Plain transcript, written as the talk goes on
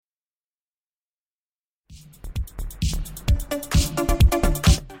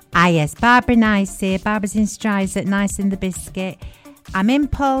Yes, Barbara Nice here. Barbara's in Strides at Nice in the Biscuit. I'm in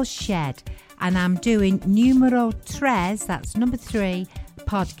Paul's shed and I'm doing Numero 3, that's number 3,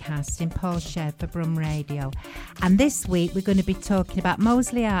 podcast in Paul's shed for Brum Radio. And this week we're going to be talking about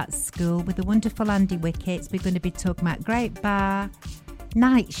Moseley Arts School with the wonderful Andy Wickett. We're going to be talking about Great Bar,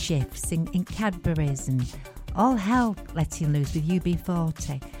 night shifts in Cadbury's and all hell letting loose with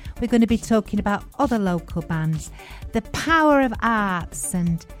UB40. We're going to be talking about other local bands, the power of arts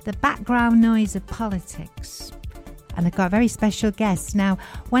and the background noise of politics. And I've got a very special guest. Now,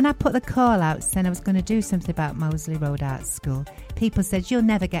 when I put the call out saying I was going to do something about Moseley Road Arts School, people said, you'll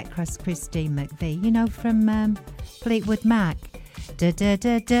never get across Christine McVie, you know, from Fleetwood Mac. Da da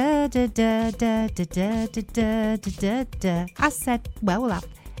da da da da da da da da da da. I said, well, we'll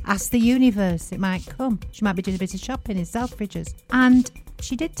ask the universe, it might come. She might be doing a bit of shopping in Selfridges. And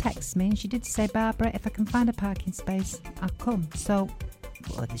she did text me and she did say, Barbara, if I can find a parking space, I'll come. So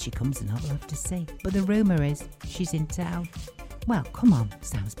whether she comes or not, we'll have to see. But the rumour is she's in town. Well, come on,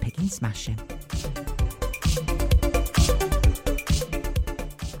 sounds picking smashing.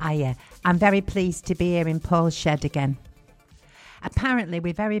 I'm very pleased to be here in Paul's shed again. Apparently,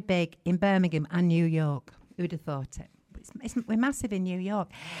 we're very big in Birmingham and New York. Who'd have thought it? We're massive in New York.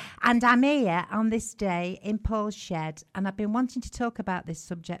 And I'm here on this day in Paul's shed, and I've been wanting to talk about this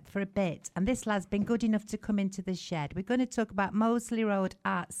subject for a bit, and this lad's been good enough to come into the shed. We're going to talk about Moseley Road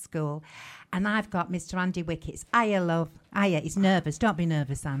Arts School, and I've got Mr. Andy Wickett. Hiya, love. Hiya, he's nervous. Don't be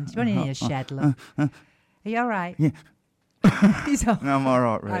nervous, Andy. You're running in your shed, love. Are you all right? Yeah. He's all No, I'm all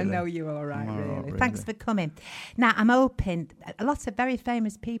right, really. I know you're all right, I'm all really. right, really. Thanks for coming. Now, I'm hoping a lot of very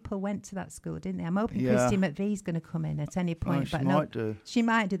famous people went to that school, didn't they? I'm hoping Yeah. Christy McVie's going to come in at any point. She but might do. She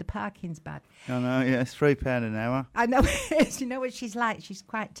might do. The parking's bad. I know, yeah, it's £3 an hour. I know it is. You know what she's like? She's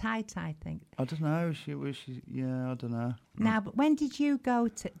quite tight, I think. I don't know. I don't know. Now, but when did you go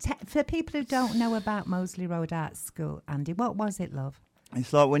to... for people who don't know about Moseley Road Arts School, Andy, what was it, love?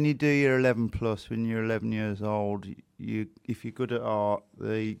 It's like when you do your 11 plus, when you're 11 years old, if you're good at art,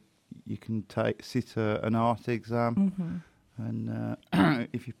 you can sit an art exam, and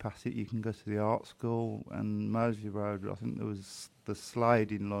if you pass it, you can go to the art school. And Moseley Road, I think there was the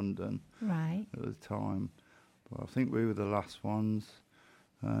Slade in London, right, at the time, but I think we were the last ones.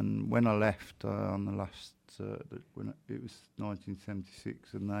 And when I left on the last, when it was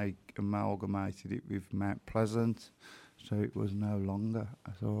 1976, and they amalgamated it with Mount Pleasant. So it was no longer.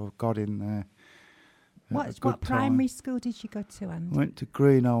 So I got in there. What primary school did you go to, Andy? Went to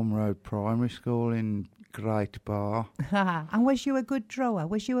Greenholm Road Primary School in Great Bar. And was you a good drawer?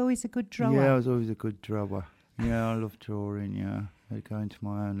 Was you always a good drawer? Yeah, I was always a good drawer. Yeah, I love drawing, yeah. I'd go into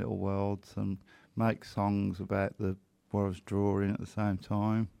my own little worlds and make songs about what I was drawing at the same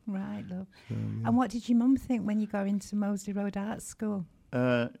time. Right, love. So, yeah. And what did your mum think when you got into Moseley Road Arts School?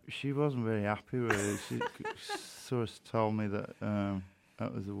 She wasn't very happy with it. She sort of told me that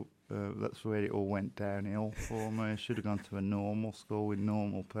that's where it all went downhill for me. I should have gone to a normal school with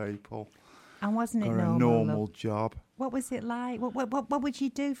normal people. And wasn't it or normal? a normal job. What was it like? What would you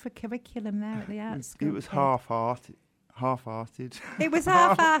do for curriculum there at the art school? It was half-hearted. It was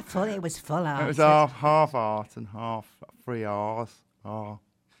half-hearted. It was full-hearted. It was half art and half 3 R's.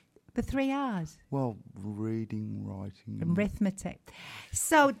 The 3 R's? Well, reading, writing... And arithmetic.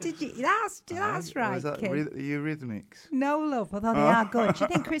 So, did you... That's right, was that kid. Eurythmics? No, love, although they are good. Do you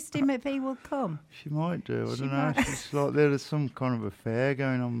think Christine McVie will come? She might do, I don't know. might. She's like, there's some kind of affair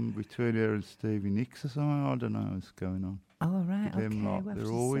going on between her and Stevie Nicks or something. I don't know what's going on. Oh, right, With okay. them lot. We'll have They're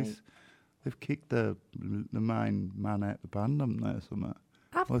to always... see. They've kicked the main man out the band, haven't they, or something?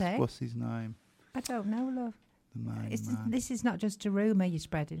 Have they? What's his name? I don't know, love. The main man. This is not just a rumour you're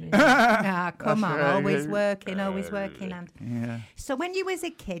spreading, is it? Come on, right. always working. And Yeah. so when you was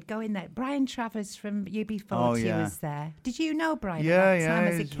a kid going there, Brian Travers from UB40 Oh, yeah. was there. Did you know Brian Yeah, at that time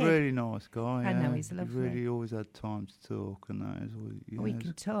as a he's kid? a really nice guy. I know, yeah. he's lovely. He really always had time to talk and that. We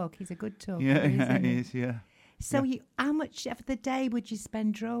can talk. He's a good talker. Yeah, isn't he he? is, yeah. So Yeah. how much of the day would you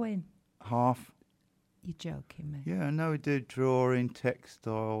spend drawing? Half. You're joking me. Yeah, no, we did drawing,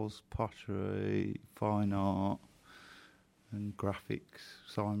 textiles, pottery, fine art, and graphics,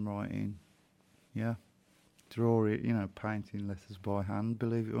 sign writing. Yeah. Drawing, painting letters by hand,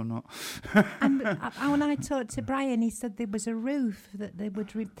 believe it or not. And when I talked to Brian, he said there was a roof that they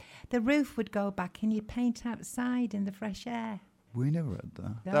would the roof would go back and you'd paint outside in the fresh air. We never had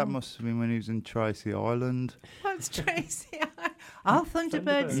that. No. That must have been when he was in Tracy Island. What's Tracy? Oh,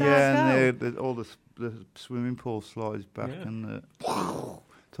 Thunderbirds. Yeah, and all the swimming pool slides back and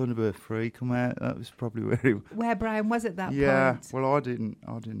Thunderbird 3 come out. That was probably where Brian was at that point. Yeah, well, I didn't.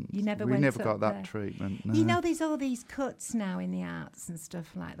 You never We went never got up that there. treatment. No. You know, there's all these cuts now in the arts and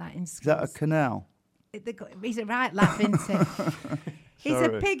stuff like that in schools. Is that a canal? He's a right laugh, isn't he? He's a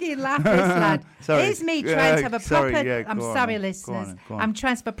Sorry. piggy laugh, this lad. Sorry. Here's me trying to have a proper... I'm go on sorry, then. listeners. Go on. I'm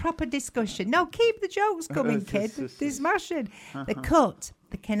trying to have a proper discussion. No, keep the jokes coming, kid. They're smashing. The cut,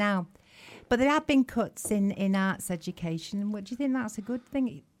 the canal. But there have been cuts in arts education. What do you think that's a good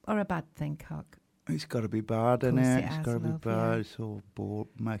thing or a bad thing, Cock? It's got to be bad, isn't Of course it? it It's has, got to be love, bad. yeah. It's all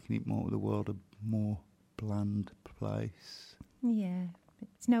making it the world a more bland place. Yeah.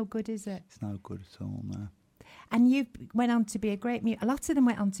 It's no good, is it? It's no good at all, no. And you went on to be a lot of them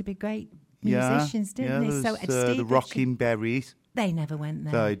went on to be great musicians, didn't they? So Steve the Richards- Rocking Berries. They never went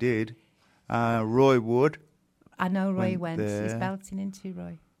there. They did. Roy Wood. I know Roy went. there. He's belting into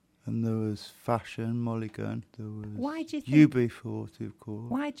Roy. And there was Fashion, Mulligan. There was Why do you think? UB40, of course.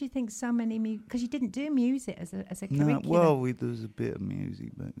 Why do you think so many? Because you didn't do music as a No, curriculum. well, there was a bit of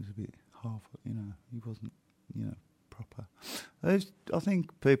music, but it was a bit half. He wasn't, proper. I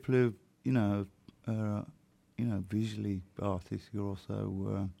think people who, are, visually artists who are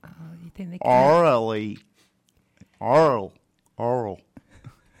also You think they oral.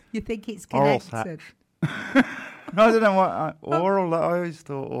 You think it's Oral connected? sex. I don't know what oral. I always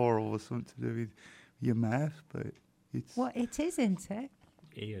thought oral was something to do with your mouth, but it's Well, it is, isn't it?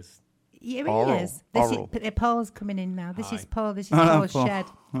 Ears. Yeah, Oral. it is. Oral. Paul's coming in now. This is Hi. Paul. This is Paul's Paul. shed.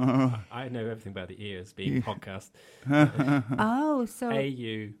 I know everything about the ears being a podcast. Oh, so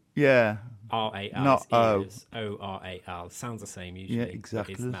A-U-R-A-L. yeah, Not It's O. ears. O-R-A-L. Sounds the same usually. yeah, but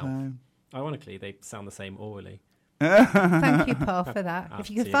exactly it's the mouth. same. Ironically, they sound the same orally. thank you, Paul, for that.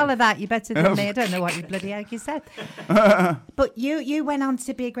 If you could Absolutely. follow that, you're better than me. I don't know what you bloody heck you said. But you went on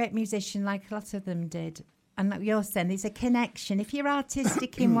to be a great musician, like a lot of them did. And like you're saying, there's a connection. If you're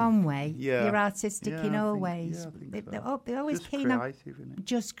artistic in one way, Yeah. you're artistic Yeah, in I all think- ways. yeah, I think They're always Just keen on creative, innit?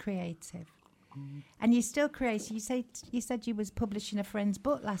 just creative. And you're still creative. You said you was publishing a friend's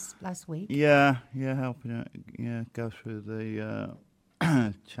book last week. Yeah, helping it. Yeah, go through the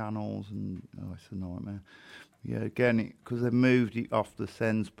channels and it's a nightmare. Yeah, again, because they moved it off the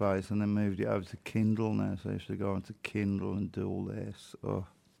Send space and they moved it over to Kindle now, so you have to go onto Kindle and do all this. Oh,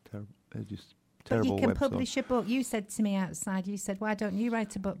 terrible! They're just But terrible you can website. publish a book. You said to me outside, you said, why don't you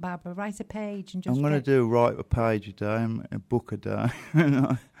write a book, Barbara? Write a page and just I'm going to write a page a day, a book a day.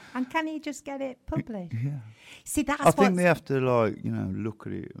 And can you just get it published? Yeah. See, that's I what think they have to look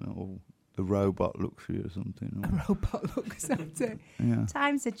at it, or the robot looks for you or something. a Or, robot looks at it. yeah.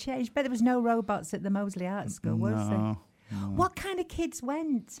 Times have changed. But there was no robots at the Moseley Art School, was there? No. What kind of kids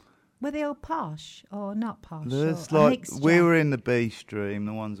went? Were they all posh or not posh? There's or a like mixture? we were in the B stream,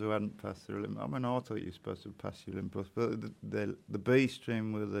 the ones who hadn't passed their Olympus. I mean, I thought you were supposed to pass your Olympus, but the B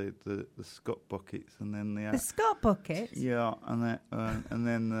stream were the Scott buckets, and then The Scott buckets? yeah, and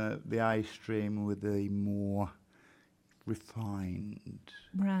then the A stream were the more refined.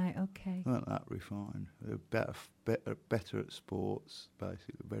 Right, okay. Not that refined. They're better at sports.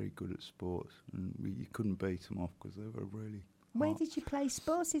 Basically, very good at sports, and you couldn't beat them off because they were really. Where hard. did you play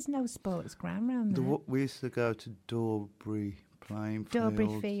sports? There's no sports ground round there. We used to go to Dorbury playing fields.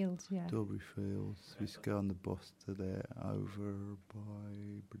 Dorbury Fields, yeah. Dorbury Fields. We used to go on the bus to there over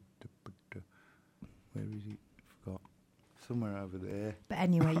by... Where is it? Forgot. Somewhere over there. But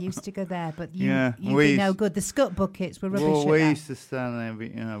anyway, you used to go there, but Yeah, you'd we be no used- good. The Scott buckets were rubbish Well, at we that. used to stand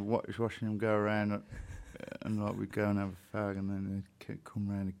there, watching them go around, and like we'd go and have a fag, and then they'd come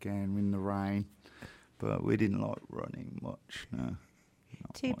round again in the rain. But we didn't like running much, no.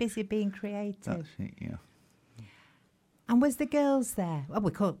 Not Too much. busy being creative. That's it, yeah. And was the girls there? Oh,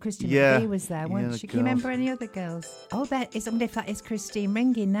 we called Christine Yeah. McVie was there, Yeah, weren't the she? Can you remember girls. any other girls? Oh, I wonder if that is Christine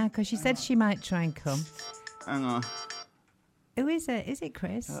ringing now, because she said she might try and come. Hang on. Who is it? Is it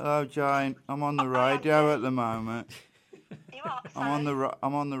Chris? Hello, Jane. I'm on the radio at the moment. You are,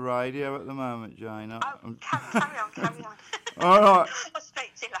 I'm on the radio at the moment, Jane. carry on. All right. I'll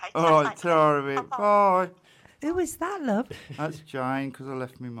speak to you later. All right, tell her a bit. Bye. Who was that, love? That's Jane, because I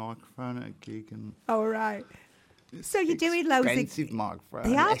left my microphone at a gig. And Oh, right. So you're doing loads of... expensive microphone.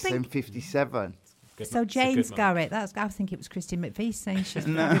 They are SM57. Good, So it's a good Jane's one. got it. I think it was Christine McVie saying she's...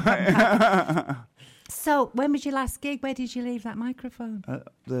 So when was your last gig? Where did you leave that microphone? At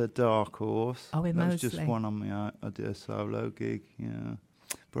the Dark Horse. Oh, in that was just Moseley. one on my own. I did a solo gig, yeah.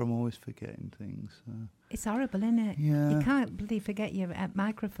 But I'm always forgetting things. So. It's horrible, isn't it? Yeah. You can't bloody forget your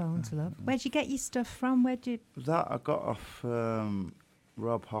microphones, love. Where'd you get your stuff from? Where'd you... That I got off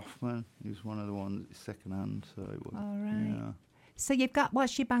Rob Hoffman. He was one of the ones second hand. So it was, All right. yeah. So you've got,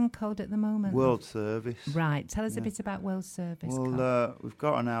 what's your band called at the moment? World Service. Right. Tell us a bit about World Service. Well, we've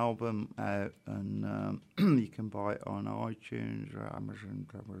got an album out, and you can buy it on iTunes or Amazon,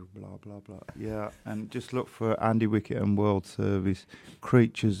 blah, blah, blah. Yeah, and just look for Andy Wickett and World Service,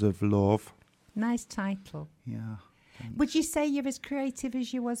 Creatures of Love. Nice title. Yeah. Thanks. Would you say you're as creative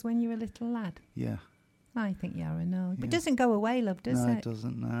as you was when you were a little lad? Yeah. I think you are, I know. But Yeah. it doesn't go away, love, does No, it? it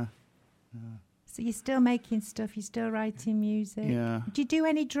doesn't, no. So you're still making stuff, you're still writing music. Yeah. Do you do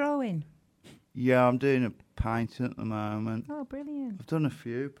any drawing? Yeah, I'm doing a painting at the moment. Oh, brilliant. I've done a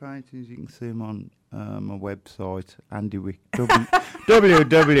few paintings. You can see them on my website, Andy Wickett,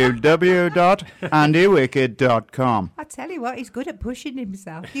 www.andywickett.com. I tell you what, he's good at pushing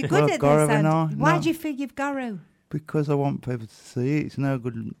himself. You're good Well, at Goro, this. and Andy. I- Why no. do you think you've got to? Because I want people to see it. It's no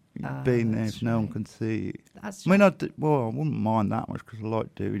good being there that's if no one right. can see it. That's I mean, I wouldn't mind that much because I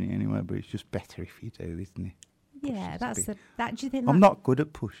like doing it anyway, but it's just better if you do, isn't it? yeah, pushes a that's bit. that. Do you think I'm that? not good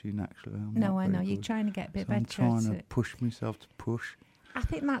at pushing, actually. No, I know. You're trying to get a bit I'm better trying at to it. push myself to push. I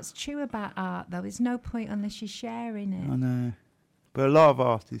think that's true about art, though. There's no point unless you're sharing it. I know. But a lot of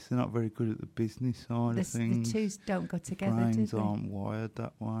artists are not very good at the business side of The things. two don't go together, do Brains they? aren't wired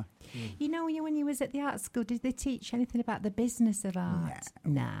that way. You know, when you was at the art school, did they teach anything about the business of art?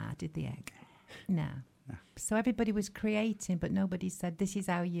 Nah, did they? Nah. So everybody was creating, but nobody said this is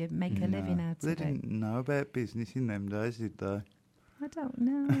how you make a living out They of it. didn't know about business in them days, did they? I don't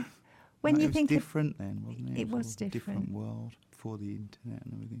know. When you it was think of, different then, wasn't it? It was all a different different. world before the internet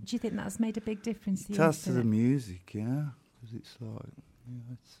and everything. do you think that's made a big difference? It the has to the internet? music, yeah, because it's like,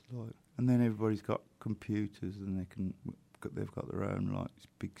 and then everybody's got computers and they've got their own like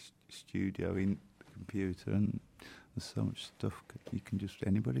big studio in the computer, and there's so much stuff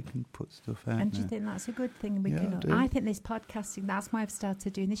anybody can put stuff out. And do you now. think that's a good thing? Yeah, I do. I think this podcasting, that's why I've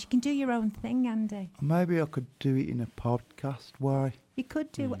started doing this. You can do your own thing, Andy. Maybe I could do it in a podcast way. You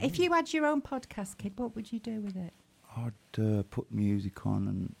could do. If you had your own podcast, kid, what would you do with it? I'd put music on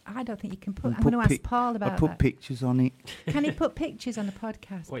and I don't think you can put. And I'm going to put ask Paul about I'd put that. pictures on it. Can he put pictures on a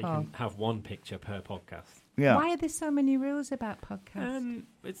podcast, Well, you Paul? can have one picture per podcast. Yeah. Why are there so many rules about podcasts?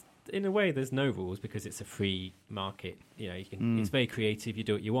 It's in a way there's no rules because it's a free market. You know, you can. It's very creative. You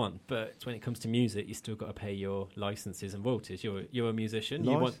do what you want. But when it comes to music, you still got to pay your licenses and royalties. You're a musician.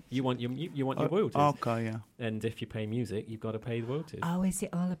 You want your royalties. Okay, yeah. And if you pay music, you've got to pay the royalties. Oh, is it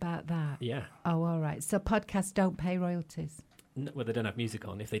all about that? Yeah. Oh, all right. So podcasts don't pay royalties. Well, they don't have music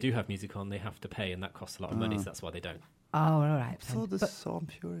on. If they do have music on, they have to pay, and that costs a lot of money. So that's why they don't. Oh, all right. So But I'm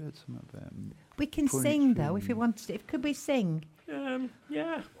sure I heard something about we can putting sing it though if we through- wanted to. Could we sing?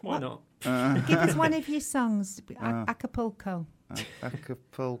 Yeah. Why not? Give us one of your songs, Acapulco.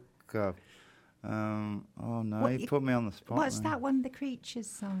 Acapulco. Oh no, What you you- put me on the spot. What's there. that one? The Creatures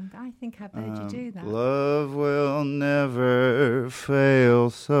song. I think I've heard you do that. Love will never fail,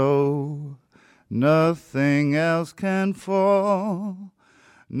 so nothing else can fall.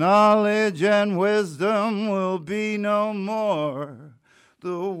 Knowledge and wisdom will be no more.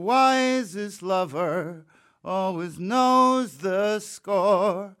 The wisest lover always knows the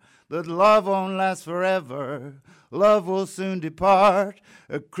score. That love won't last forever. Love will soon depart.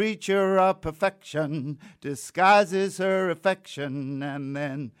 A creature of perfection disguises her affection and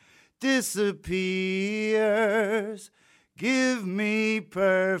then disappears. Give me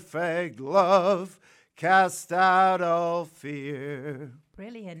perfect love, cast out all fear.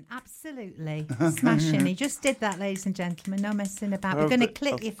 Brilliant, absolutely smashing. He just did that, ladies and gentlemen. No messing about. We're going to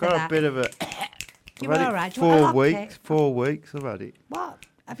clip you for I've got that. a bit of a. You I've had all it right? Do you want a 4 weeks. locket? 4 weeks. I've had it. What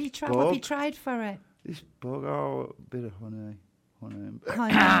have you tried? What have you Bug. tried for it? This bug, a bit of honey. Honey.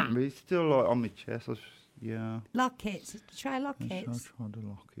 But it's still like on my chest. Lockets. Try I lockets. tried the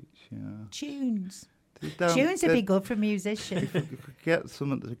lockets. Yeah. Tunes. They don't- Tunes would they- be good for musicians. If I could get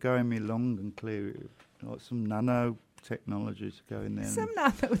something to go in my lung and clear it, like some nano technology to go in there. Some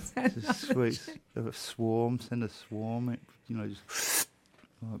and nanos. just sweet, a swarm, send a swarm. Just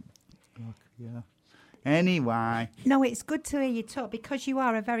like yeah. Anyway, No, it's good to hear you talk because you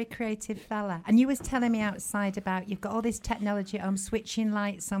are a very creative fella. And you was telling me outside about you've got all this technology at home, switching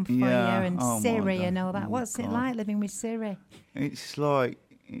lights on for Yeah. you and Oh, my Siri God. and all that. Oh, What's it God. like living with Siri? it's like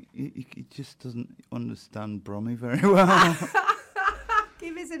it just doesn't understand Brummy very well.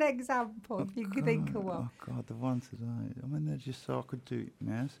 Give us an example if you can think of one. Oh God, the one today. I mean, they're just so I could do it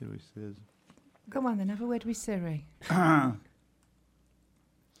now. Siri says. Come on then, have a word with Siri.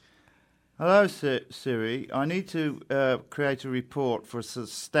 Hello, Siri. I need to create a report for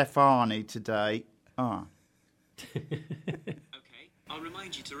Stefani today. Okay, I'll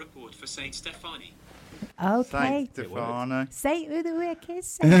remind you to report for Saint Stefani. Okay. Saint Stefano. Say who the Wickett is,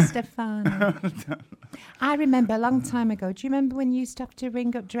 Saint Stefano. I remember a long time ago. Do you remember when you used to have to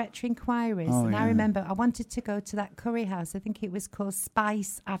ring up direct inquiries? Oh, and yeah. I remember I wanted to go to that curry house. I think it was called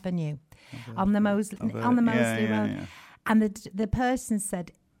Spice Avenue on the Mosley Road. Yeah. And the person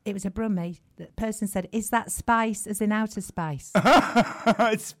said, it was a brummie. The person said, "Is that spice as in outer spice?"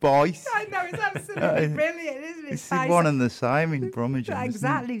 It's Spice. I know, it's absolutely brilliant, isn't it? It's Spice. one and the same in Brummagem.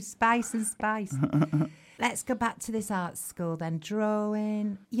 Exactly, spice and spice. Let's go back to this art school then.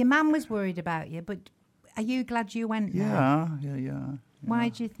 Drawing. Your mum was worried about you, but are you glad you went there? Yeah. Why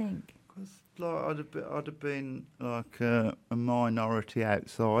do you think? Because like I'd have been like a minority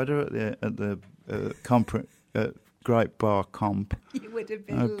outsider at the Great Bar Comp. You would have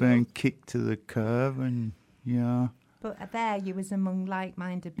been. I'd been kicked to the curb, and yeah. But there, you was among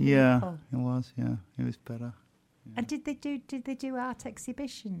like-minded people. Yeah, it was. Yeah, it was better. Yeah. And did they do art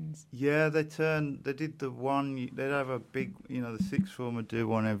exhibitions? Yeah, they did the one. They'd have a big, the sixth form would do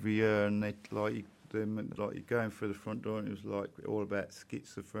one every year, and they'd you're going through the front door, and it was like all about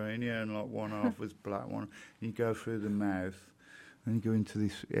schizophrenia, and like one half was black, one. And you go through the mouth, and you go into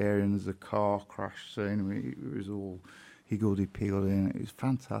this area, and there's a car crash scene. It was all higgledy-piggledy, and it was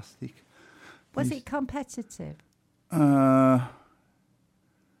fantastic. Was it competitive? I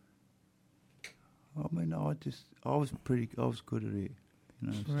mean, I was good at it.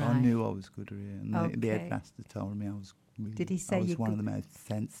 So I Right. knew I was good at it, and the Okay. headmaster told me I was. Really, Did he say I was you one could- of the most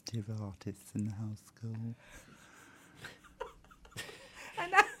sensitive artists in the whole school?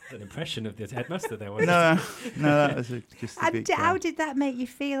 An impression of the headmaster there, wasn't No, that was just a And bit. how did that make you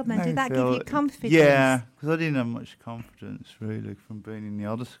feel then? Made Did me that give feel- you confidence? Yeah, because I didn't have much confidence really from being in the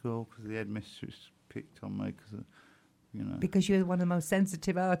other school, because the headmistress picked on me because, Because you were one of the most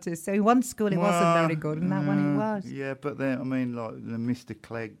sensitive artists. So in one school it wasn't very good, and that one it was. Yeah, but then Mr.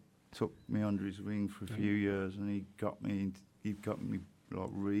 Clegg took me under his wing for a few years, and he got me like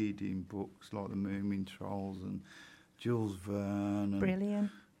reading books like the Moomin Trolls and Jules Verne, Brilliant.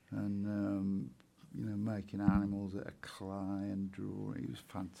 and making animals out of clay and drawing. It was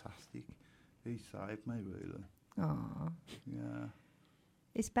fantastic. He saved me really. Aw. Yeah.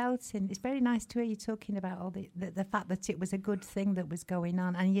 It's belting. It's very nice to hear you talking about all the fact that it was a good thing that was going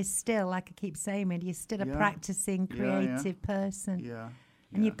on, and you're still, like I keep saying, really, you're still a Yeah. practicing creative person. Yeah.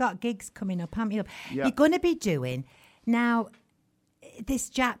 And you've got gigs coming up, haven't you? Yeah. You're going to be doing now this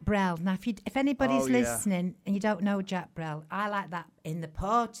Jack Brel. Now, if anybody's Oh, yeah. listening and you don't know Jack Brel, I like that. In the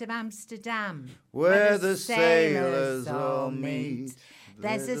port of Amsterdam, Where the sailors all meet.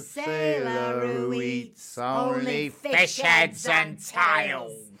 There's a sailor who eats only fish heads and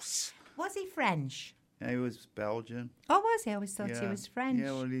tails. Was he French? Yeah, he was Belgian. Oh, was he? I always thought he was French.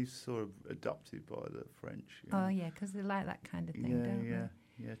 Yeah, well, he's sort of adopted by the French. Oh, yeah, because they like that kind of thing, don't they?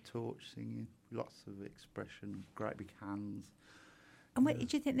 Yeah, torch singing, lots of expression, great big hands. And do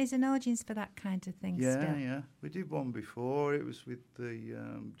you think there's an audience for that kind of thing still? Yeah. We did one before. It was with the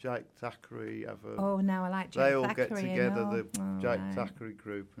Jake Thackeray. Oh, now I like Jake They all Thackeray. get together, and all. the Jake Right. Thackeray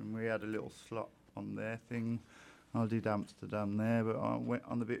group, and we had a little slot on their thing. I did Amsterdam there, but I went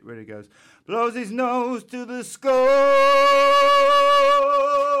on the bit where he goes, blows his nose to the sky.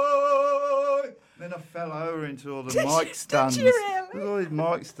 Then I fell over into all the mic stands. Did you really? There's all these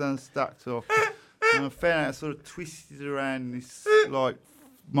mic stands stacked up. And I found out I sort of twisted around this, like,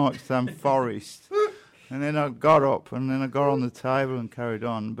 mic stand forest. And then I got up, and then I got on the table and carried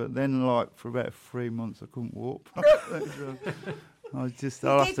on. But then, like, for about 3 months, I couldn't walk. I'll have Give to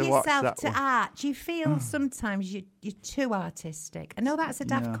watch yourself that to one. art. Do you feel sometimes you're too artistic? I know that's a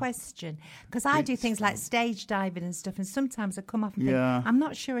daft question, because I do things like stage diving and stuff, and sometimes I come off and think, I'm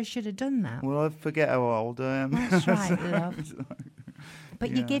not sure I should have done that. Well, I forget how old I am. That's right, love.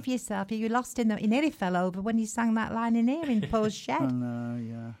 But you give yourself, you lost you nearly fell over when you sang that line in here in Paul's Shed. I know,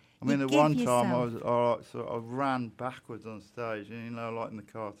 yeah. I mean, You the give one time I yourself. was so I ran backwards on stage, and like in the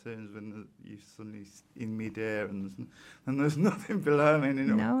cartoons when you're suddenly in midair and there's nothing below me.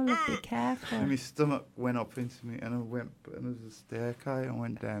 No, look, be careful. And my stomach went up into me, and and there was a staircase. I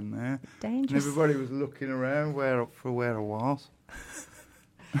went down there, Dangerous. and everybody was looking around where I was.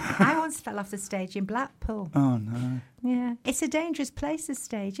 I once fell off the stage in Blackpool. Oh no! Yeah, it's a dangerous place, the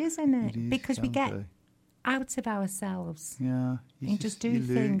stage, isn't it? It is, Because we can get be. out of ourselves. Yeah, You just do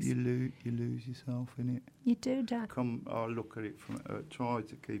things. You lose yourself in it. You do, Dad. I look at it from. Try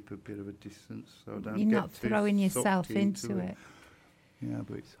to keep a bit of a distance, so I don't. You're get not too throwing sucked yourself into it. Yeah,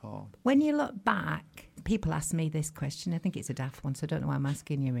 but it's hard. When you look back, people ask me this question. I think it's a daft one, so I don't know why I'm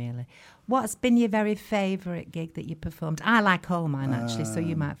asking you really. What's been your very favourite gig that you performed? I like all mine actually, so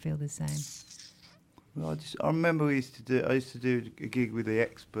you might feel the same. Well, I remember I used to do a gig with the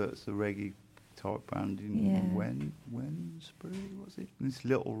Experts, the reggae type band in Wednesbury, was it? In this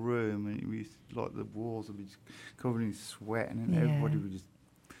little room, and it was like the walls would be just covered in sweat, and everybody would just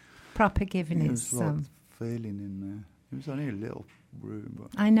proper giving it some. Like feeling in there. It was only a little room,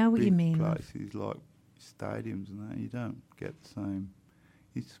 but I know what you mean. Places like stadiums and that, you don't get the same.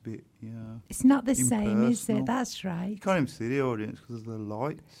 It's a bit, It's not the same, is impersonal. it? That's right. You can't even see the audience because of the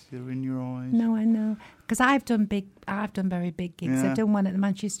lights that are in your eyes. No, I know. Because I've done very big gigs. Yeah. I've done one at the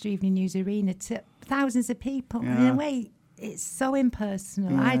Manchester Evening News Arena to thousands of people. And in a way, it's so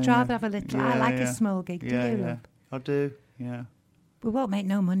impersonal. I'd rather have a little. I like a small gig. Do you, love? I do. Yeah. We won't make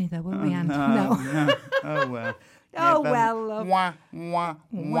no money though, will we, Anne? No. Oh well. Oh well, love. Wah, wah,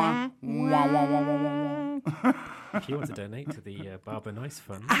 wah, wah, wah, wah, wah, wah. If you want to donate to the Barbara Nice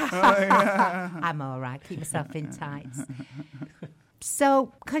Fund. I'm all right. Keep myself in tights.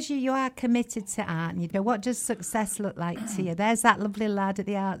 So, because you are committed to art, and you know, what does success look like to you? There's that lovely lad at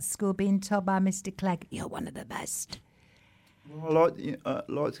the art school being told by Mr. Clegg, "You're one of the best." Well, I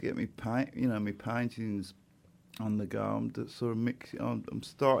like to get me my paintings on the go. I'm just sort of mixing. I'm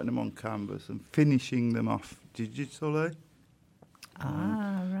starting them on canvas and finishing them off digitally.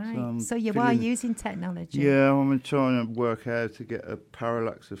 Ah, right. So So you are using technology. Yeah, I'm trying to work out how to get a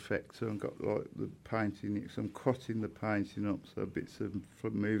parallax effect. So I've got like the painting. So I'm cutting the painting up, so bits of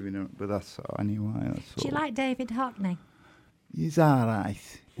moving it. But that's anyway. Do you like David Hockney? He's all right.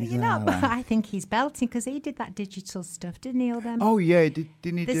 You know, but I think he's belting because he did that digital stuff, didn't he? All them. Oh yeah,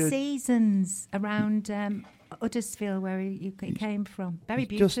 didn't he the do seasons around Huddersfield where he came from. Very he's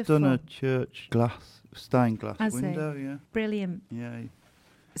beautiful. just done a church stained glass Has he? window. Yeah. Brilliant. Yeah.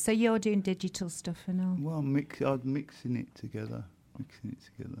 So you're doing digital stuff and all. Well, I'm mixing it together.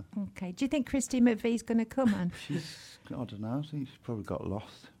 Okay. Do you think Christy McVie's going to come on? I don't know. I think she's probably got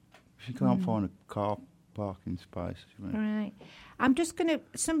lost. She can't find a car parking space. Right. I'm just going to...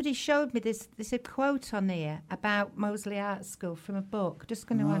 Somebody showed me this. There's a quote on here about Moseley Art School from a book. Just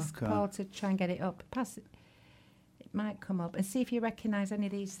going to ask Paul to try and get it up. Pass it. It might come up. And see if you recognise any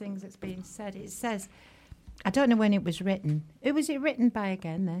of these things that's being said. It says... I don't know when it was written. Who was it written by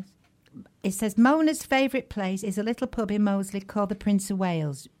again, this? It says, Mona's favourite place is a little pub in Moseley called the Prince of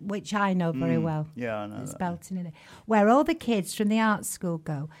Wales, which I know very well. Yeah, I know. It's that. belting in it. Where all the kids from the art school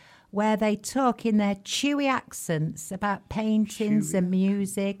go, where they talk in their chewy accents about paintings and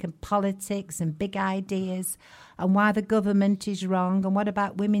music and politics and big ideas and why the government is wrong and what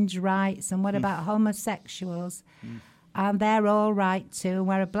about women's rights and what about homosexuals. And they're all right too,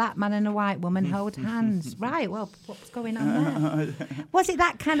 where a black man and a white woman hold hands. Right, well, what's going on there? Was it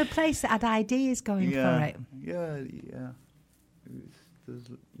that kind of place that had ideas going for it? Yeah.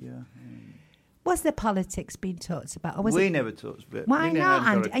 Was the politics being talked about? Or was we it... never talked about it. Why we not, never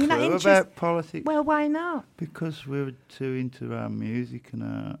Andy? got Are you not clue interested? about politics. Well, why not? Because we were too into our music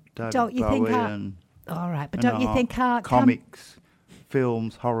and David Don't you Bowie think and all right, but and don't you think art... comics,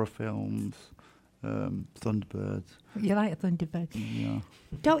 films, horror films, Thunderbirds. You like Thunderbird. Yeah.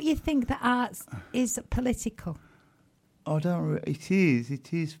 Don't you think that art is political? I don't. It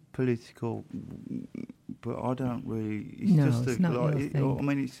is political, but I don't really. It's No, just it's not your thing. I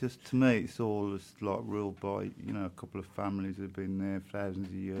mean, it's just to me, it's all just like ruled by a couple of families who've been there thousands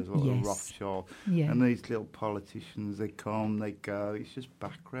of years, like Yes. a Rothschild, Yeah. and these little politicians. They come, they go. It's just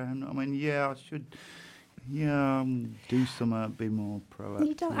background. I mean, I should. Do something a bit more proactive.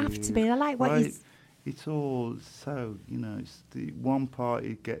 You don't have to be. I like what you... It's all so, it's the one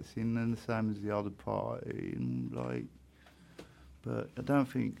party gets in and the same as the other party, and but I don't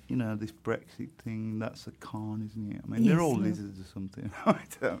think, this Brexit thing, that's a con, isn't it? I mean, they're all lizards or something. I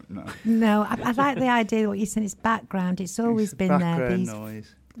don't know. No, I like the idea of what you're saying. It's background. It's always been there. Background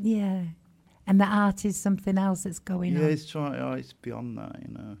noise. Yeah. And the art is something else that's going on. Yeah, it's beyond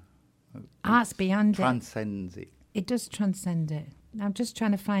that, Art's beyond it. Transcends it. It does transcend it. I'm just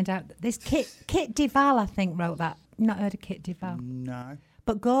trying to find out. This Kit Duvall, I think, wrote that. Not heard of Kit Duvall. No.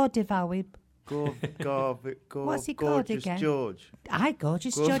 But Gore Duvall, What's he called Gorgeous again? George.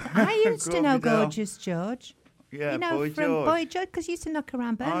 Gorgeous George. I used to know Gorgeous George. Yeah, Boy George, because he used to knock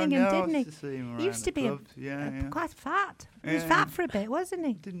around Birmingham, didn't he? To see him He used to be quite fat. He was fat for a bit, wasn't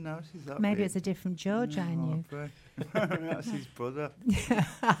he? Didn't notice that. Maybe it's a different George I knew. That's his brother.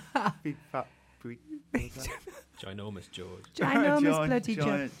 Big fat brother. Ginormous George. Ginormous bloody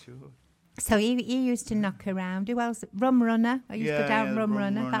George. So he used to knock around. Who else? Rum Runner. I used to go down Rum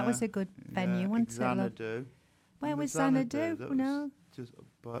Runner. That was a good venue, wasn't it? Xanadu. Where was Xanadu? No. Just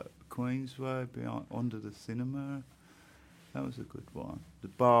by Queensway, under the cinema. That was a good one. The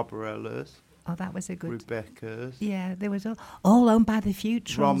Barbarellas. Oh, that was a good... Rebecca's. Yeah, there was all owned by the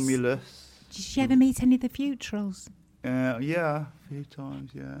Futurals. Romulus. Did you ever meet any of the Futurals? Yeah, a few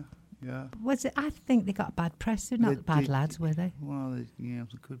times, yeah. Yeah. Was it? I think they got bad press. They're not bad lads, were they? Well, yeah,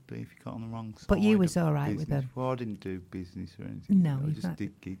 it could be if you got on the wrong side. But you was of all right with business. them. Well, I didn't do business or anything. No, I you just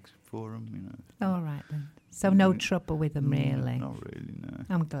did gigs for them, you know. All right then. So no trouble with them, really. Not really, no.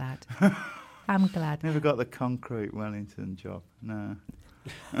 I'm glad. I'm glad. Never got the concrete Wellington job. No.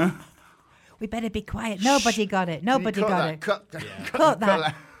 We better be quiet. Nobody got it. Nobody got it. Cut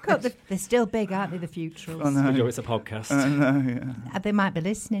that. They're still big, aren't they, the Futurals? I know. It's a podcast. I know, yeah. They might be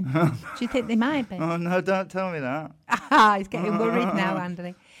listening. Do you think they might be? Oh, no, don't tell me that. He's getting worried now,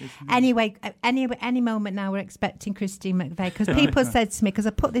 Andy. Anyway, any moment now we're expecting Christine McVie, because people said to me, because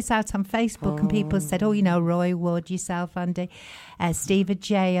I put this out on Facebook, and people said, oh, you know, Roy Wood, yourself, Andy, Steve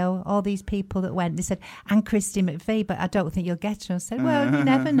Ajao, all these people that went, they said, and Christine McVie, but I don't think you'll get her. I said, well, you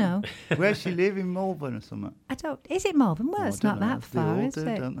never know. Where's she live, in Malvern or something? Is it Malvern? Well, it's not that far, is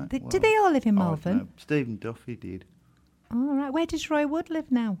it? Do they all live in Malvern? Stephen Duffy did. All right. Where does Roy Wood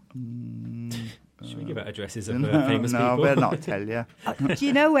live now? Should we give out addresses of famous people? No, we'll not tell you. Do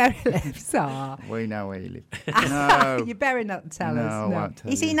you know where he lives? Oh. We know where he lives. No. You better not tell us. I won't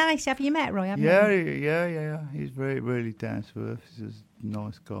tell Is he you. nice? Have you met Roy? Yeah. He's really down to earth. He's a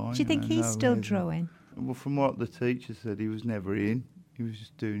nice guy. Do you think he's still drawing? Well, from what the teacher said, he was never in. He was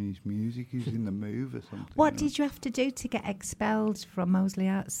just doing his music. He was in the move or something. What did you have to do to get expelled from Moseley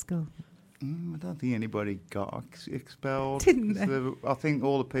Arts School? I don't think anybody got expelled. Didn't they? I think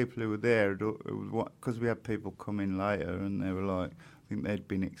all the people who were there, because we had people come in later, and they were like, I think they'd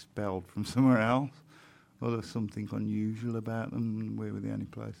been expelled from somewhere else. Or there was something unusual about them, and we were the only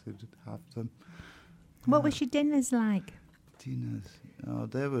place that would have them. What was your dinners like? Dinners? Oh,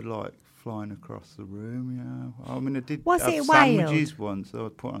 they were like flying across the room, you know. I mean, I did Was have it sandwiches wild? once. So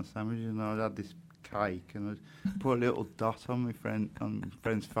I'd put on sandwiches, and I had this cake, and I'd put a little dot on my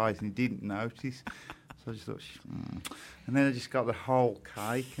friend's face, and he didn't notice. So I just thought, and then I just got the whole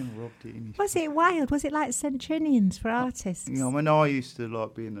cake and rubbed it in his. Was it wild? Was it like Centrinians for artists? You know, I mean, I used to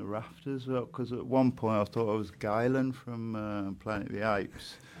like be in the rafters, because at one point I thought I was Galen from Planet of the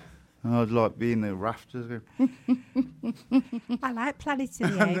Apes. And I'd like be in the rafters going, I like Planet of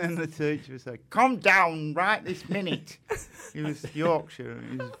the and Apes. then the teacher would say, "Come down right this minute." He was Yorkshire,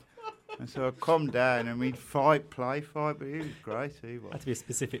 and so I'd come down and we'd play fight, but he was great, he was. Had to be a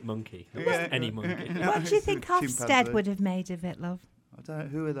specific monkey, not Yeah. just any monkey. What do you think Chimpanzee. Ofsted would have made of it, love? I don't know,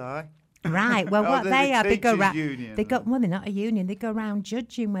 who are they? Right. Well, what they're they the are, they go teachers' round. union. They go. Well, they're not a union. They go round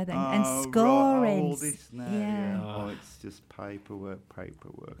judging whether and Oh, scoring. Right, all this now, Yeah. Oh, it's just paperwork.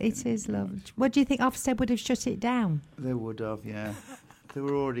 It innit? is, You know, love. it's- What do you think Ofsted would have shut it down? They would have, yeah. They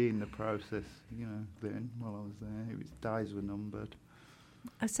were already in the process, you know, then, while I was there. Days were numbered.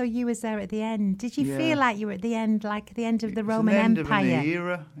 Oh, so you was there at the end. Did you Yeah. feel like you were at the end, like at the end of the Roman It was an end Empire? of an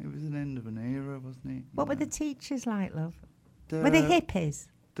era. It was an end of an era, wasn't it? What were You the know. teachers like, love? Were they hippies?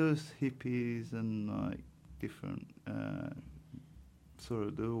 There was hippies and like different sort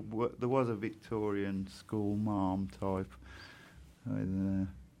of. There was a Victorian school mom type, and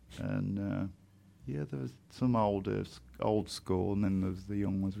yeah, there was some old school, and then there was the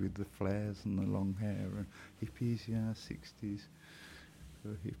young ones with the flares and the long hair and hippies. Yeah, 60s,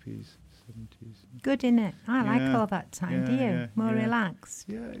 hippies, 70s. Good, innit? I like Yeah. all that time. Do you? Yeah, More yeah. relaxed.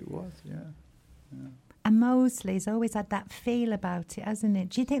 Yeah, it was. Yeah. And Moseley's always had that feel about it, hasn't it?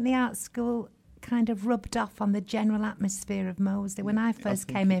 Do you think the art school kind of rubbed off on the general atmosphere of Moseley? When I first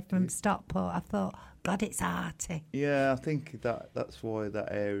think came here it from did. Stockport, I thought, God, it's arty. Yeah, I think that's why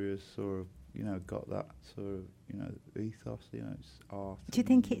that area's sort of, you know, got that sort of, you know, ethos, you know, it's art. Do you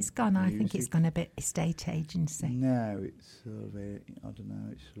think and it's gone? I think it's music. gone a bit estate agency. No, it's sort of, I don't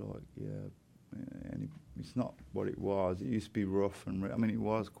know, it's like, it's not what it was. It used to be rough and, I mean, it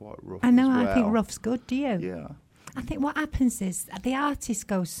was quite rough. I know, as I think well. rough's good, do you? Yeah. I think what happens is the artist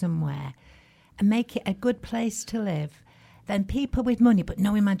goes somewhere and make it a good place to live. Then people with money but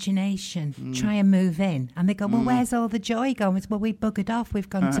no imagination try and move in. And they go, well, where's all the joy going? It's, well, we buggered off. We've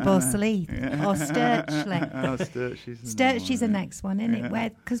gone to Borsalith or Sturchley. Oh, Sturchley's Sturchley's the next one, isn't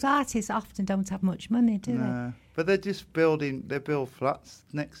it? Because artists often don't have much money, do No. But they're just they build flats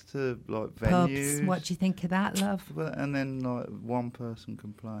next to, like, they? venues. Pubs. What do you think of that, love? Well, and then like one person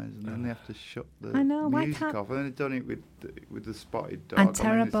complains, and then they have to shut the I know, why music can't- off. And they've done it with the Spotted Dog. And I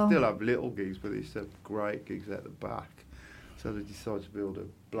terrible. mean, they still have little gigs, but they still have great gigs at the back. So they decide to build a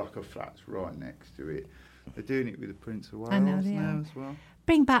block of flats right next to it. They're doing it with the Prince of Wales I know they now are. as well.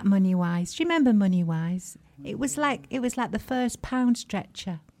 Bring back Money Wise. Do you remember Money Wise? It was like the first pound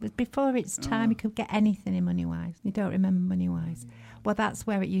stretcher. But before its time, you could get anything in Money Wise. You don't remember Money Wise? Well, that's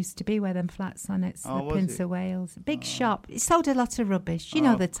where it used to be, where them flats on it's Oh, the was Prince it? of Wales. Big shop. It sold a lot of rubbish. You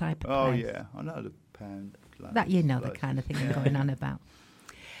know the type of Oh place. yeah, I know the pound. That you know the place. kind of thing I'm Yeah. going on about.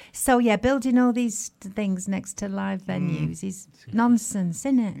 So, yeah, building all these things next to live venues is nonsense,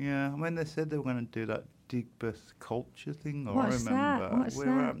 isn't it? Yeah, when they said they were going to do that Digbeth culture thing, or What's I remember, that? What's where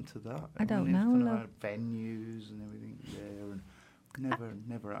that? happened to that? I don't mean, it's know, gonna love. have venues and everything there, and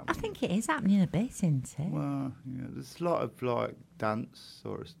never happened. I think it is happening a bit, isn't it? Well, yeah, there's a lot of like dance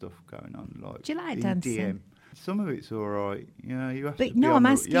sort of stuff going on, like Do you like EDM. dancing? Some of it's all right. Yeah, you have But to. Be no, on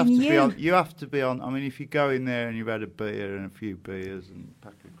I'm the- you have asking to be you. on. You have to be on. I mean, if you go in there and you've had a beer and a few beers and a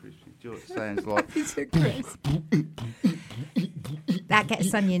pack of crisps, it just sounds like. That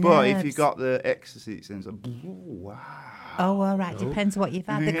gets on your nerves. But if you got the ecstasy, it sounds like. Wow. Oh, all right. Depends what you've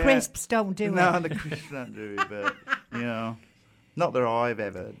had. The Yeah. crisps don't do No, it. the crisps don't do it, but you know, not that I've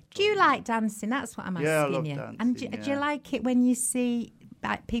ever. Do you like dancing? That's what I'm asking Yeah, I love you. dancing, And do you yeah. like it when you see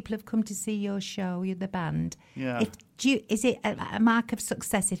like, people have come to see your show, you're the band? Yeah. Is it a mark of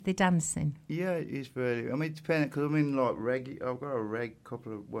success if they're dancing? Yeah, it is really. I mean, it depends because I'm in like reggae. I've got a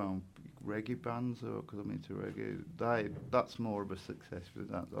couple of reggae bands, or because I'm into reggae. That's more of a success with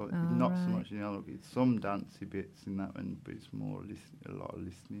that. Not so right. much it's some dancey bits in that one, but it's more a lot of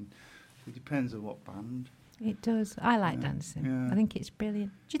listening. It depends on what band. It does. I like dancing. Yeah. I think it's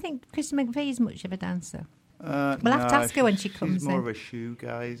brilliant. Do you think Christy McVie is much of a dancer? We'll have to ask her when she comes She's more in. of a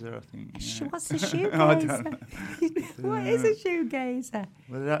shoegazer, I think. Yeah. What's a I shoegazer? don't What is a shoegazer?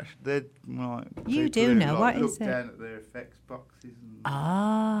 Well, they're like You people do who, know. like, What look is it? down at their effects boxes and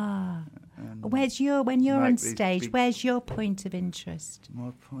Ah. When you're make on these stage, big- where's your point of interest?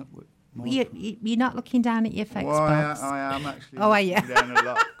 my point. You're not looking down at your effects box. I am actually. Oh, are you? looking down a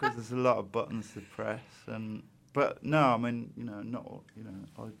lot because there's a lot of buttons to press, but no, I mean, not,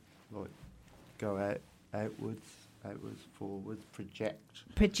 I like go outwards, forwards, project.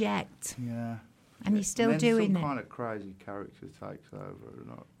 Project. Yeah. And you're still then doing some it. kind of crazy character takes over.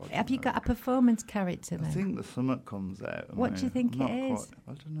 And I don't Have you know. got a performance character I then? think the summit comes out. I What do you think I'm it not is?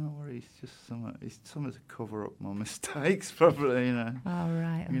 I don't know what it's just something. It's something to cover up my mistakes, probably. All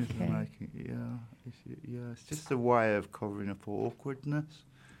right, You know, to okay. make it, it's just a way of covering up awkwardness.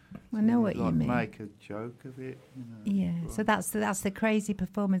 I know what you like mean. Make a joke of it. Yeah, so that's the crazy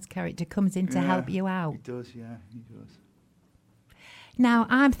performance character comes in to Yeah, help you out. He does, yeah, he does. Now,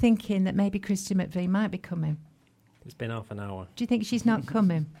 I'm thinking that maybe Christy McVie might be coming. It's been half an hour. Do you think she's not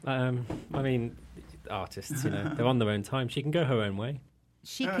coming? I mean, artists, they're on their own time. She can go her own way.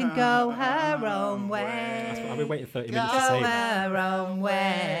 She can go her own That's what, I've been way. waiting 30 minutes to Go say that. her own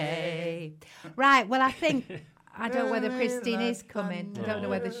way. Right, well, I think... I don't know whether Christine is coming. I don't know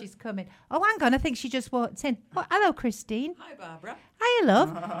whether she's coming. Oh, hang on. I think she just walked in. Oh, hello, Christine. Hi, Barbara. Hiya,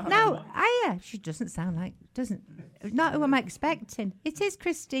 love. No, hiya. She doesn't sound like... Not who I'm expecting. It is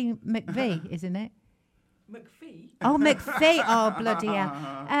Christine McVie, isn't it? McPhee? Oh, McPhee. Oh, bloody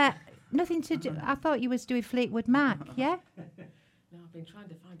hell. Nothing to do... I thought you was doing Fleetwood Mac, yeah? No, I've been trying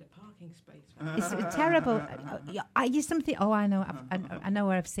to find a parking space. It's terrible. Are you something... Oh, I know. I know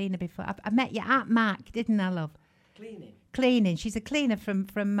where I've seen her before. I met you at Mac, didn't I, love? Cleaning. Cleaning. She's a cleaner from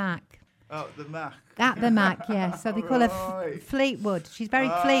Mac. Oh, the Mac. At the Mac, yeah. So they call her Right. Fleetwood. She's very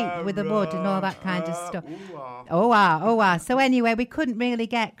fleet with the wood and all that kind of stuff. Ooh-ah. Oh, wow. So anyway, we couldn't really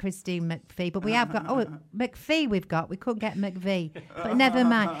get Christine McPhee, but we have got... Oh, McPhee we've got. We couldn't get McVie. But never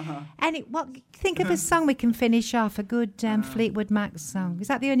mind. Think of a song we can finish off, a good Fleetwood Mac song. Is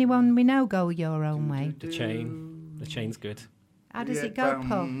that the only one we know, Go Your Own Way? The chain's good. How does Yeah, it go, bum,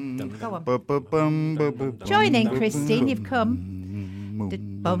 Paul? Go on. Bum, bum, bum. Join in, Christine. You've come.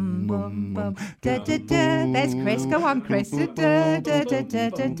 Bum, bum, bum. Da, da, da. There's Chris. Go on, Chris. Da, da, da, da,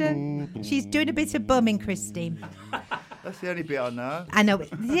 da, da. She's doing a bit of bumming, Christine. That's the only bit I know. I know,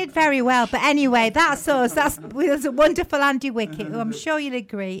 you did very well. But anyway, that's us. That's a wonderful Andy Wickett, who I'm sure you'll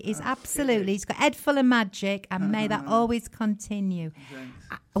agree is absolutely, he's got head full of magic, and may that always continue.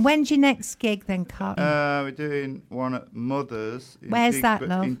 When's your next gig then, Cotton? We're doing one at Mother's. Where's that,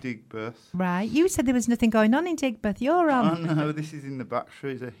 love? In Digbeth. Right, you said there was nothing going on in Digbeth. You're on. Oh no, this is in the back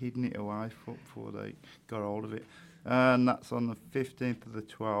streets. They're hidden it away before they got hold of it. And that's on the 15th of the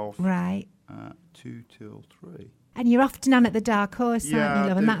 12th. Right. 2 till 3. And you're often on at the Dark Horse, aren't you,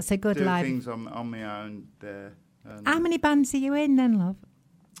 love? And that's a good do live. things on my own there. How many bands are you in then, love?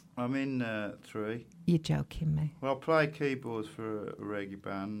 I'm in 3. You're joking me. Well, I play keyboards for a reggae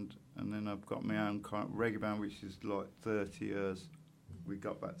band, and then I've got my own kind of reggae band, which is like 30 years. We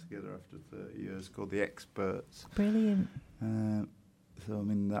got back together after 30 years, called The Experts. Brilliant. So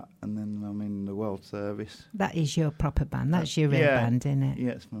I'm in that, and then I'm in the World Service. That is your proper band. That's your real band, isn't it?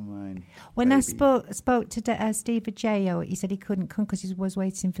 Yeah, it's my main. When baby. I spoke to Steve Ajayo, he said he couldn't come because he was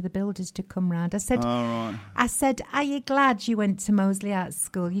waiting for the builders to come round. I said, All right. are you glad you went to Moseley Arts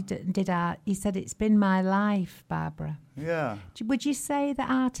School? You did art. He said, it's been my life, Barbara. Yeah. Would you say that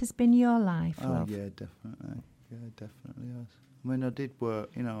art has been your life, love? Yeah, definitely. Yeah, definitely has. I mean, I did work,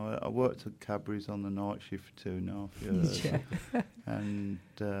 I worked at Cadbury's on the night shift for 2.5 years. Yeah. And,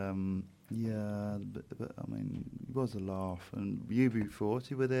 but I mean, it was a laugh. And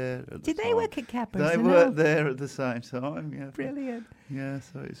UB40 were there at the Did they time. work at Cadbury's? They worked there at the same time, yeah. Brilliant. Yeah,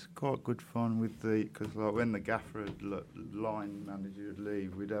 so it's quite good fun with because like when the gaffer, line manager would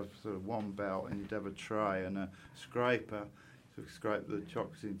leave, we'd have sort of one belt and you'd have a tray and a scraper to scrape the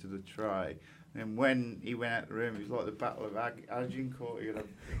chocolates into the tray. And when he went out the room, it was like the Battle of Agincourt. You'd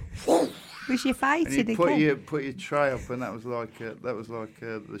have, Was you fighting and again? you put your tray up, and that was like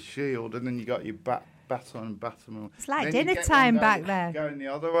the shield, and then you got your baton and baton. It's like Then you dinner get time one back there. Going the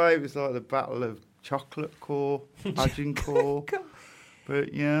other way, it was like the Battle of Chocolate Core, Agincourt.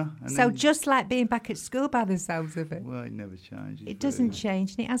 But yeah. And So then, just like being back at school by the sounds of it. well, it never changes. It doesn't really.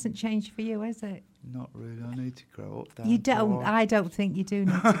 change, and it hasn't changed for you, has it? Not really. I need to grow up. You don't. I don't think you do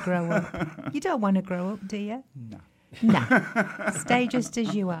need to grow up. You don't want to grow up, do you? No. No. Stay just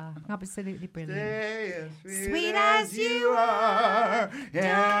as you are. Absolutely brilliant. Stay as Sweet as you are, don't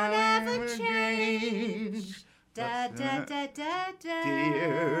ever change. Da da da da da.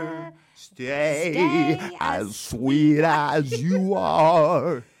 Dear, Stay stay as as sweet as you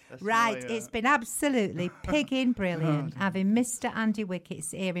are. Right, it's been absolutely pigging brilliant having Mr. Andy Wickett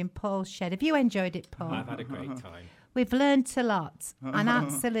here in Paul's Shed. Have you enjoyed it, Paul? I've had a great time. We've learnt a lot, and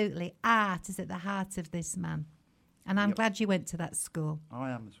absolutely art is at the heart of this man. And I'm glad you went to that school.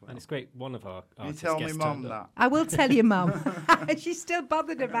 I am as well. And it's great. One of our You artists tell me, guests Mum, turned up. that. I will tell your mum. She's still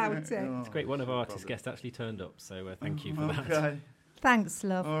bothered about it. It's great. One of our artist guests actually turned up, so thank you for that. Okay. Thanks,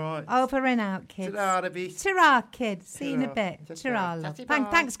 love. All right. Over and out, kids. Ta-ra, Debbie. Ta-ra, kids. See you in a Ta-ra. bit. Ta-ra. Ta-ra, love. Ta-ta,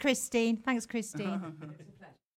 bye. Thanks, Christine. Thanks, Christine.